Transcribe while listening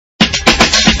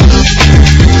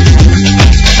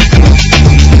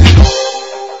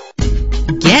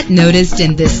noticed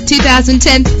in this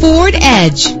 2010 Ford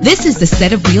Edge. This is the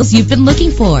set of wheels you've been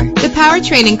looking for. The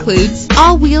powertrain includes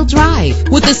all-wheel drive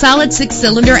with a solid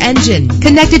 6-cylinder engine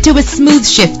connected to a smooth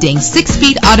shifting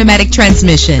 6-speed automatic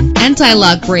transmission.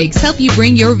 Anti-lock brakes help you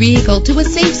bring your vehicle to a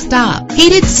safe stop.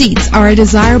 Heated seats are a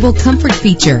desirable comfort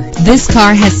feature. This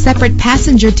car has separate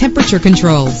passenger temperature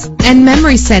controls, and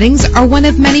memory settings are one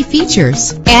of many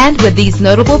features. And with these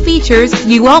notable features,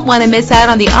 you won't want to miss out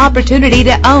on the opportunity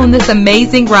to own this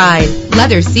amazing ride.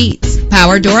 Leather seats,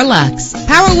 power door locks,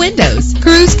 power windows,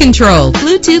 cruise control,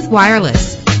 Bluetooth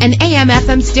wireless, an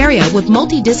AM/FM stereo with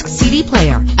multi-disc CD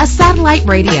player, a satellite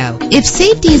radio. If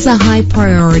safety is a high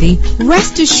priority,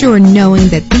 rest assured knowing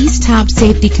that these top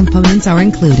safety components are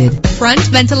included: front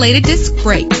ventilated disc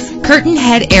brakes, curtain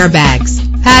head airbags,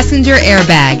 passenger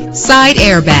airbag, side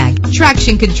airbag,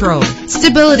 traction control,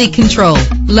 stability control,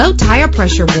 low tire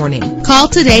pressure warning. Call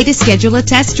today to schedule a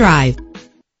test drive.